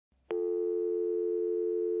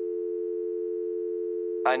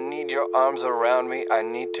I need your arms around me, I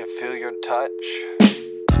need to feel your touch.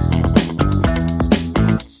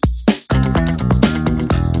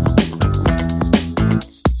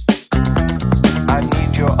 I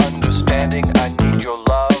need your understanding, I need your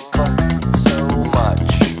love so much.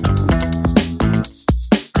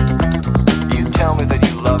 You tell me that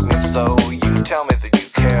you love me so, you tell me that you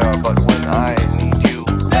care, but when I need you,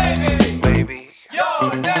 baby,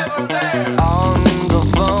 you're never there. On the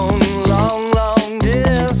phone, long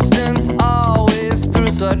distance, always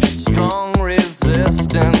through such strong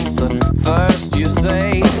resistance. First you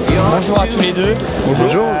say you're Bonjour à tous les deux.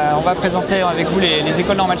 Bonjour. On va présenter avec vous les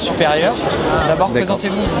écoles normales supérieures. D'abord,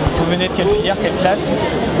 présentez-vous, vous venez de quelle filière, quelle classe?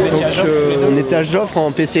 Vous étiez à Joffre tous les deux. On était à Joffre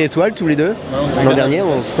en PC étoile tous les deux, l'an dernier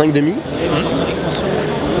en 5,5.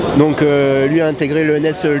 Donc lui a intégré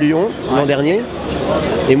l'ENS Lyon l'an dernier,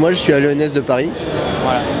 et moi je suis à l'ENS de Paris.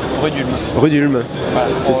 Voilà, rue d'Ulm. Rue d'Ulm, Voilà,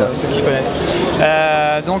 c'est ça. Ceux qui connaissent.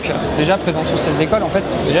 Donc, déjà, présentons ces écoles. En fait,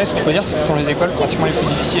 déjà, ce qu'il faut dire, c'est que ce sont les écoles pratiquement les plus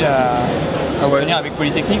difficiles à obtenir avec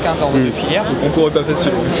Polytechnique, dans vos deux filières. Le concours est pas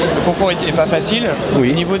facile. Le concours n'est pas facile.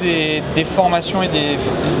 Oui. Au niveau des formations et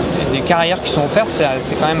des carrières qui sont offertes,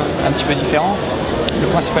 c'est quand même un petit peu différent. Le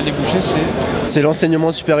principal débouché, C'est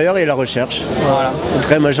l'enseignement supérieur et la recherche, voilà.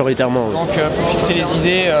 très majoritairement. Oui. Donc, pour fixer les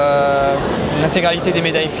idées, l'intégralité des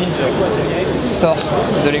médailles Fields sort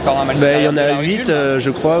de l'école normale Il y supérieure en de a la rue 8, d'Ulm. je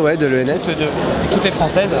crois, de l'ENS. Toutes les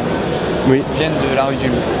françaises Oui. viennent de la rue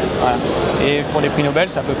d'Ulm. Voilà. Et pour les prix Nobel,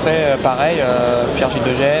 c'est à peu près pareil. Pierre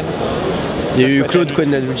Gilles de Gênes. Il y a eu Claude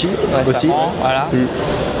Cohn-Naducci aussi. Voilà.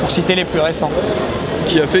 Pour citer les plus récents.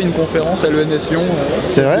 Qui a fait une conférence à l'ENS Lyon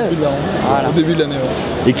C'est vrai au début de l'année.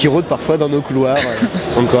 Et qui rôde parfois dans nos couloirs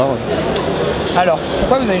encore. Alors,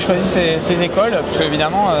 pourquoi vous avez choisi ces écoles? Parce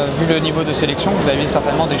qu'évidemment, vu le niveau de sélection, vous avez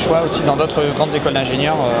certainement des choix aussi dans d'autres grandes écoles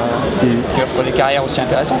d'ingénieurs qui offrent des carrières aussi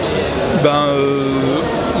intéressantes.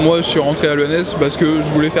 Moi je suis rentré à l'ENS parce que je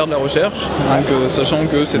voulais faire de la recherche, donc sachant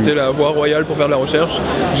que c'était la voie royale pour faire de la recherche,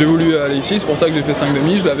 j'ai voulu aller ici, c'est pour ça que j'ai fait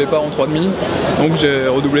 5,5, je l'avais pas en 3,5, donc j'ai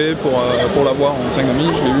redoublé pour l'avoir en 5,5,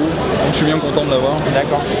 je l'ai eu, donc je suis bien content de l'avoir.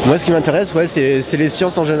 D'accord. Moi ce qui m'intéresse, c'est les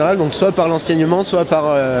sciences en général, donc soit par l'enseignement, soit par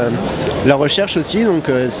la recherche aussi, donc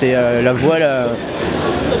c'est la voie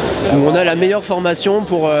où on a la meilleure formation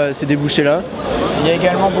pour ces débouchés-là. Il y a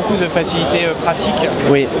également beaucoup de facilités pratiques,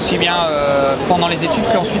 Oui. aussi bien pendant les études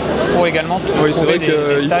qu'ensuite pour également Oui, c'est trouver vrai des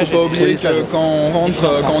qu'il ne stages. faut pas oublier que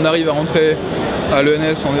quand on arrive à rentrer à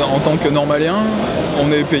l'ENS en tant que normalien,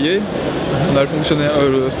 on est payé. On a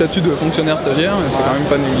le statut de fonctionnaire stagiaire, c'est quand même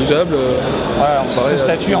pas négligeable. Voilà, ce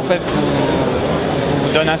statut en fait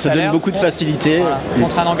vous donne un Ça salaire. donne beaucoup de facilité. Voilà,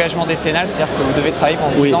 contre un engagement décennal, c'est-à-dire que vous devez travailler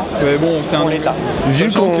pendant 10 ans Mais bon, c'est pour l'État.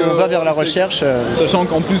 Vu Sachant qu'on que va vers la recherche, Sachant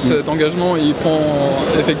qu'en plus cet engagement il prend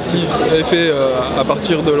effet à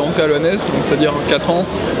partir de l'entrée à l'ENS, donc c'est-à-dire 4 ans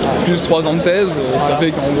plus 3 ans de thèse, ça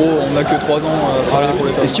fait qu'en gros on n'a que 3 ans à travailler pour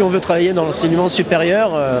l'État. et si on veut travailler dans l'enseignement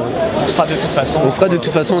supérieur, On sera de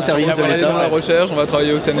toute façon au service de On va travailler dans l'État. la recherche, on va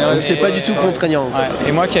travailler au CNRS. Donc c'est pas du tout contraignant. Ouais.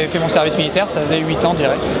 Et moi qui avais fait mon service militaire, ça faisait 8 ans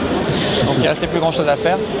direct. Donc il ne restait plus grand chose à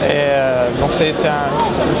faire. Et donc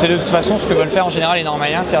c'est de toute façon ce que veulent faire en général les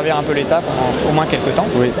normaliens, servir un peu l'État pendant au moins quelques temps.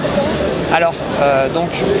 Oui. Alors, donc,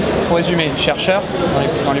 pour résumer, chercheur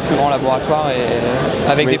dans les plus grands laboratoires et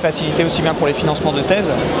avec Oui. des facilités aussi bien pour les financements de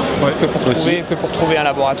thèse que pour trouver un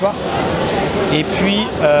laboratoire. Et puis,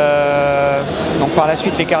 donc par la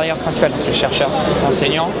suite, les carrières principales, donc c'est chercheur,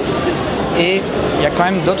 enseignant. Et il y a quand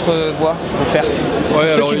même d'autres voies offertes. Ouais, Pour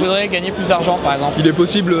ceux alors, qui voudraient gagner plus d'argent, par exemple. Il est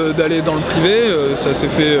possible d'aller dans le privé, ça se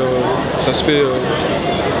fait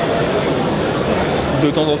de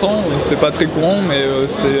temps en temps, c'est pas très courant, mais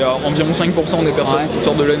c'est environ 5% des personnes qui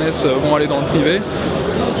sortent de l'ENS vont aller dans le privé.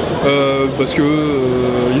 Parce que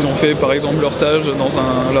ils ont fait par exemple leur stage dans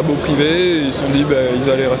un labo privé, ils se sont dit ils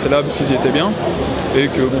allaient rester là parce qu'ils y étaient bien, et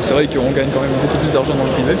que bon, c'est vrai qu'on gagne quand même beaucoup plus d'argent dans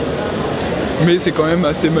le privé. Mais c'est quand même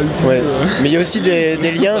assez mal vu. Ouais. Mais il y a aussi des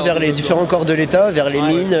liens vers les différents corps de l'État, vers les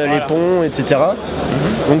mines, les ponts, etc.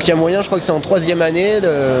 Donc il y a moyen, je crois que c'est en 3e année,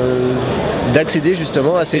 d'accéder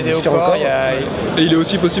justement à ces différents corps. Et il est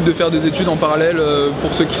aussi possible de faire des études en parallèle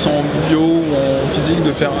pour ceux qui sont en bio ou en physique,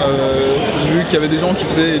 de faire. J'ai vu qu'il y avait des gens qui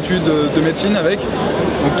faisaient études de médecine avec.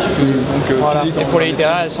 Voilà. Physique Et pour les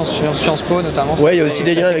littéraires, elles sont sur Sciences Po notamment. Ouais, il y a aussi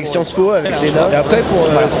des liens avec Sciences Po, avec l'ENA. Et après, pour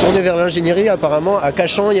se tourner vers l'ingénierie, apparemment, à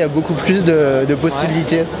Cachan, il y a beaucoup plus de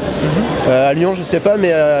possibilités. À Lyon, je sais pas,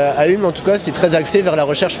 mais à Ulm, en tout cas, c'est très axé vers la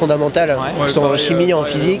recherche fondamentale, que ce soit en chimie, en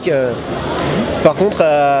physique. Par contre,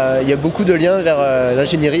 il y a beaucoup de liens vers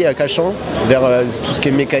l'ingénierie à Cachan, vers tout ce qui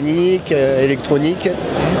est mécanique, électronique.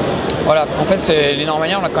 Voilà, en fait, les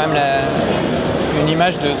normaliens, on a quand même une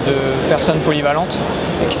image de personnes polyvalentes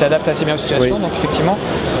et qui s'adaptent assez bien aux situations. Oui. Donc effectivement,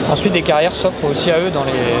 ensuite des carrières s'offrent aussi à eux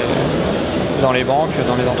dans les banques,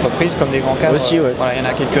 dans les entreprises, comme des grands cadres. Aussi, ouais. Voilà, il y en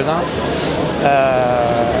a quelques-uns.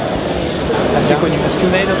 Assez connus. Est-ce que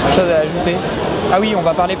vous avez d'autres choses à ajouter? Ah oui, on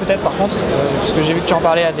va parler peut-être par contre, parce que j'ai vu que tu en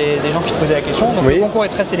parlais à des gens qui te posaient la question. Donc oui. Le concours est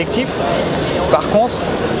très sélectif. Par contre,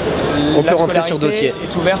 on peut rentrer sur dossier.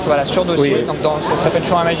 Est ouverte sur dossier. Oui. Donc ça s'appelle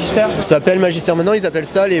toujours un magistère. Ça s'appelle magistère maintenant, ils appellent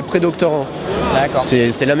ça les prédoctorants. D'accord.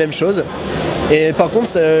 C'est la même chose. Et par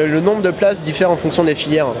contre, le nombre de places diffère en fonction des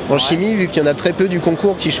filières. En chimie, vu qu'il y en a très peu du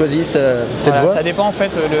concours qui choisissent cette voie. Ça dépend en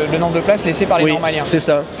fait le nombre de places laissées par les normaliens. C'est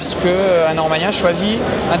ça. Puisque un normalien choisit,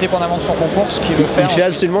 indépendamment de son concours, ce qu'il veut faire. Il fait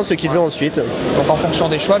absolument ce qu'il veut ensuite. Donc en fonction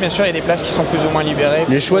des choix, bien sûr, il y a des places qui sont plus ou moins libérées.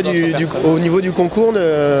 Les choix au niveau du concours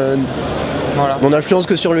on n'influence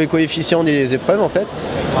que sur le coefficient des épreuves en fait.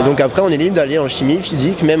 Et donc après on est libre d'aller en chimie,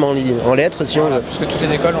 physique, même en lettres si on veut. Parce que toutes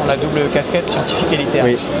les écoles ont la double casquette scientifique et littéraire.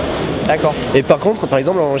 Oui. D'accord. Et par contre, par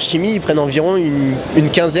exemple en chimie, ils prennent environ une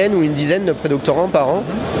quinzaine ou une dizaine de prédoctorants par an.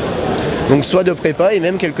 Donc soit de prépa et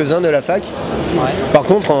même quelques-uns de la fac. Ouais. Par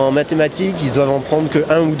contre en mathématiques ils doivent en prendre que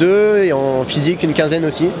 1 ou 2 et en physique une quinzaine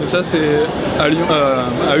aussi. Et ça c'est à Lyon,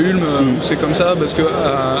 à Ulm c'est comme ça parce que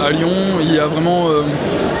à Lyon il y a vraiment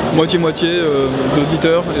moitié-moitié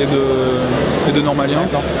d'auditeurs et de normaliens.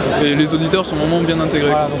 Et les auditeurs sont vraiment bien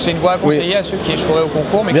intégrés. Voilà, donc c'est une voie à conseiller à ceux qui échoueraient au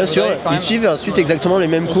concours. Mais bien sûr, ils suivent ensuite exactement les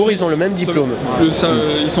mêmes cours, ils ont le même diplôme. Ils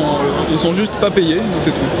sont juste pas payés,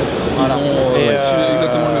 c'est tout. Ils ont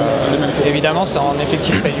exactement les mêmes cours. Évidemment c'est en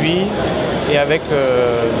effectif réduit et avec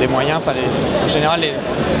des moyens, en général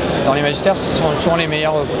dans les magistères ce sont souvent les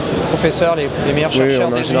meilleurs professeurs, les meilleurs chercheurs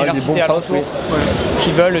des universités alentours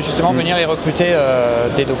qui veulent justement venir et recruter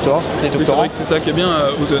des doctorants. Oui, c'est vrai que c'est ça qui est bien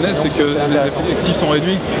aux ENS, c'est que les effectifs sont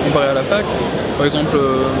réduits comparé à la fac. Par exemple,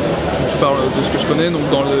 je parle de ce que je connais, donc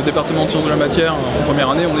dans le département de sciences de la matière, en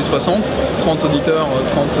première année on est 60, 30 auditeurs,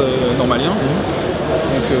 30 normaliens.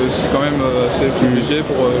 Donc c'est quand même assez privilégié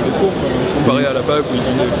pour les cours comparé à la fac où ils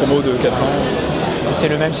ont des promos de 400. C'est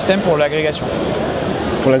le même système pour l'agrégation.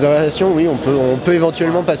 Pour l'agrégation, oui, on peut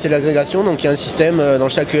éventuellement passer l'agrégation. Donc il y a un système dans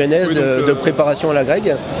chaque ENS de préparation à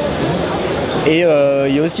l'agrég. Et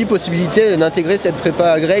il y a aussi possibilité d'intégrer cette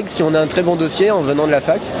prépa agrég si on a un très bon dossier en venant de la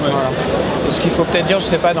fac. Ouais. Voilà. Ce qu'il faut peut-être dire, je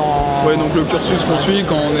sais pas dans... Oui, donc le cursus qu'on suit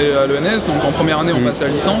quand on est à l'ENS, donc en première année on passe la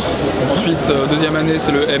licence, ensuite deuxième année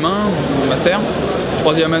c'est le M1, le master,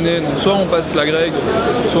 troisième année donc soit on passe l'agrég,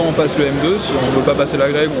 soit on passe le M2 si on ne veut pas passer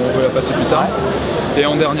l'agrég ou on veut la passer plus tard. Et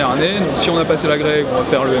en dernière année, donc si on a passé l'agrég, on va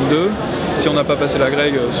faire le M2. Si on n'a pas passé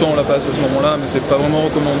l'agrég, soit on la passe à ce moment-là, mais c'est pas vraiment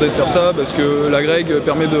recommandé de faire ça parce que l'agrég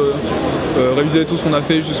permet de réviser tout ce qu'on a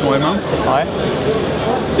fait jusqu'en M1. Ouais.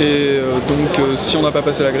 Et donc si on n'a pas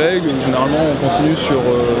passé l'agrég, généralement on continue sur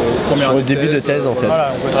première année le début de thèse en fait.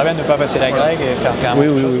 Voilà, on peut très bien ne pas passer l'agrég et faire carrément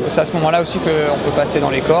autre chose. C'est à ce moment-là aussi qu'on peut passer dans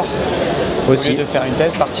les corps. Aussi. Au lieu de faire une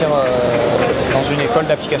thèse, partir dans une école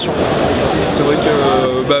d'application. C'est vrai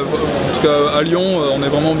que, en tout cas à Lyon, on est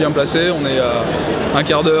vraiment bien placé. On est à un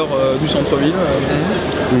quart d'heure du centre-ville.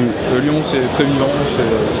 Lyon, c'est très vivant,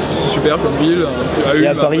 c'est super comme ville. Et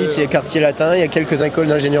à Paris, c'est quartier latin. Il y a quelques écoles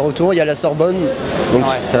d'ingénieurs autour. Il y a la Sorbonne, donc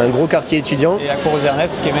c'est un gros quartier étudiant. Et la cour aux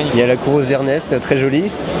Ernest, qui est magnifique. Il y a la cour aux Ernest, très jolie.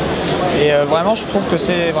 Et vraiment, je trouve que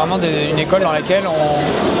c'est vraiment une école dans laquelle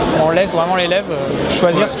on laisse vraiment l'élève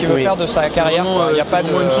choisir ce qu'il veut faire de sa carrière. Il n'y a pas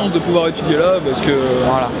une chance de pouvoir étudier là parce que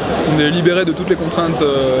on est libéré de toutes les contraintes.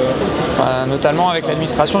 Notamment avec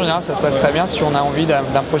l'administration, en général, ça se passe très bien. Si on a envie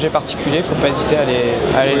d'un projet particulier, il ne faut pas hésiter à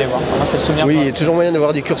aller les voir. Moi, c'est le souvenir. Oui, il y a toujours moyen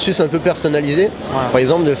d'avoir des cursus un peu personnalisés. Voilà. Par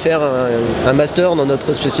exemple, de faire un master dans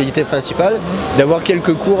notre spécialité principale, d'avoir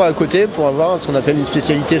quelques cours à côté pour avoir ce qu'on appelle une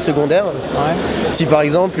spécialité secondaire. Ouais. Si par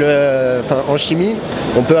exemple, en chimie,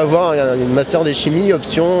 on peut avoir une master de chimie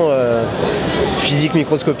option physique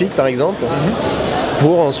microscopique par exemple,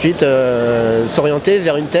 pour ensuite s'orienter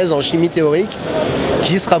vers une thèse en chimie théorique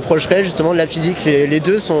qui se rapprocherait justement de la physique. Les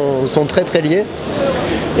deux sont très très liés.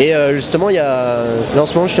 Et justement, là en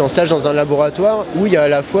ce moment je suis en stage dans un laboratoire où il y a à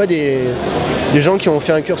la fois des gens qui ont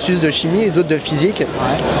fait un cursus de chimie et d'autres de physique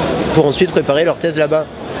pour ensuite préparer leur thèse là-bas.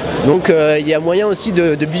 Donc il y a moyen aussi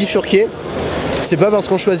de bifurquer. C'est pas parce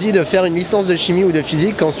qu'on choisit de faire une licence de chimie ou de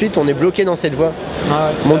physique qu'ensuite on est bloqué dans cette voie.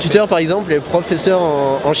 Mon tuteur par exemple est professeur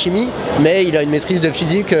en chimie, mais il a une maîtrise de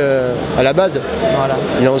physique à la base. Voilà.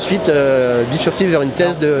 Il a ensuite bifurqué vers une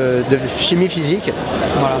thèse de chimie physique.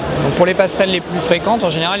 Voilà. Donc pour les passerelles les plus fréquentes, en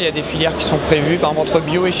général il y a des filières qui sont prévues, par exemple entre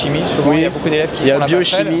bio et chimie. Souvent il y a beaucoup d'élèves qui font la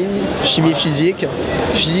passerelle. Il y a biochimie, chimie physique,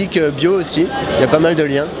 physique bio aussi. Il y a pas mal de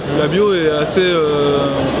liens. La bio est assez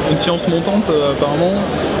une science montante apparemment.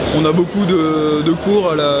 On a beaucoup de de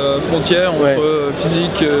cours à la frontière entre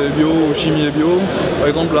physique et bio ou chimie et bio. Par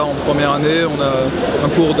exemple, là en première année, on a un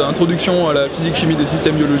cours d'introduction à la physique-chimie des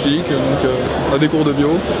systèmes biologiques, donc on a des cours de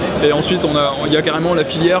bio. Et ensuite, il y a carrément la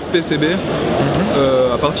filière PCB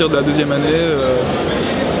à partir de la deuxième année.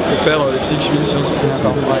 Pour faire physique-chimie des sciences.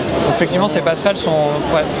 Donc, effectivement, ces passerelles sont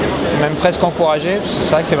même presque encouragées.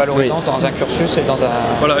 C'est vrai que c'est valorisant dans un cursus et dans un...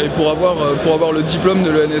 Voilà, et pour avoir le diplôme de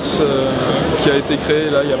l'ENS qui a été créé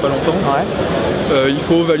là il n'y a pas longtemps, il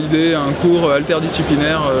faut valider un cours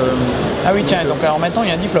interdisciplinaire. Ah oui, tiens, donc alors maintenant il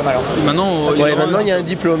y a un diplôme alors. Maintenant il y a un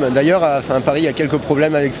diplôme. D'ailleurs, à Paris, il y a quelques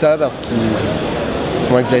problèmes avec ça parce qu'ils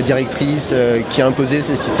sont avec la directrice qui a imposé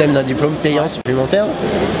ce système d'un diplôme payant supplémentaire.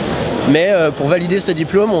 Mais pour valider ce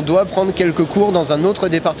diplôme, on doit prendre quelques cours dans un autre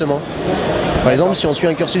département. Par exemple, si on suit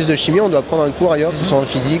un cursus de chimie, on doit prendre un cours ailleurs, que ce soit en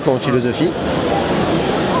physique ou en philosophie.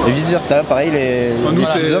 Et vice versa, pareil, les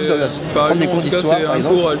philosophes doivent prendre des cours d'histoire, par exemple. C'est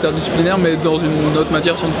un cours interdisciplinaire, mais dans une autre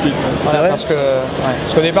matière scientifique. C'est vrai parce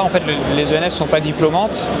qu'au départ, en fait, les ENS ne sont pas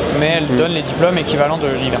diplômantes, mais elles donnent les diplômes équivalents de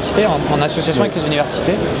l'université, en association avec les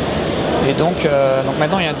universités. Et donc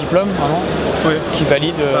maintenant il y a un diplôme vraiment qui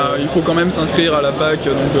valide. Il faut quand même s'inscrire à la fac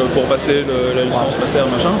pour passer la licence, master,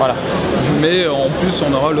 machin. Voilà. Mais en plus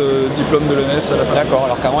on aura le diplôme de l'ENS à la fac. D'accord,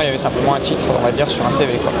 alors qu'avant il y avait simplement un titre, on va dire, sur un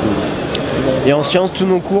CV. Quoi. Et en sciences, tous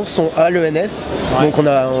nos cours sont à l'ENS, donc on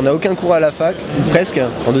a aucun cours à la fac, presque.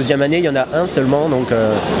 En deuxième année, il y en a un seulement, donc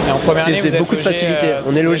c'est beaucoup de facilité.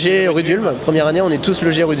 On est logé rue d'Ulm, première année, on est tous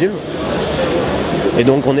logés rue d'Ulm. Et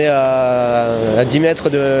donc on est à 10 mètres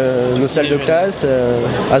de nos salles de classe,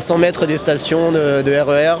 à 100 mètres des stations de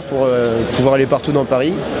RER pour pouvoir aller partout dans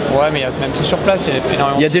Paris. Ouais, mais il y a même tout sur place.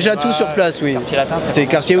 Il y a déjà tout sur place, oui. C'est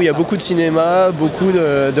quartier où il y a beaucoup de cinéma, beaucoup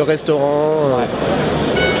de restaurants.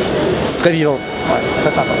 C'est très vivant. Ouais, c'est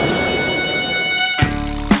très sympa.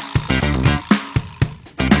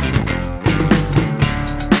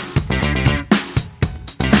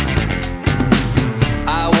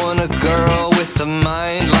 A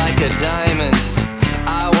mind like a diamond.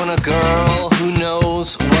 I want a girl who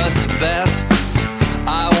knows what's best.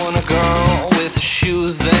 I want a girl with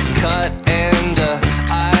shoes that cut and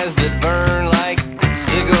eyes that burn like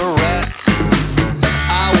cigarettes.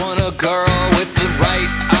 I want a girl with the right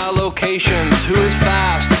allocations, who is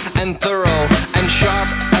fast and thorough and sharp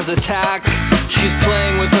as a tack. She's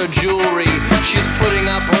playing with her jewelry, she's putting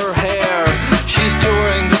up her hair, she's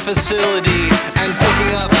touring the facility and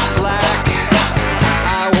picking up slack.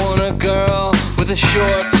 With a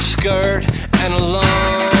short skirt and a long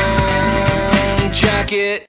jacket.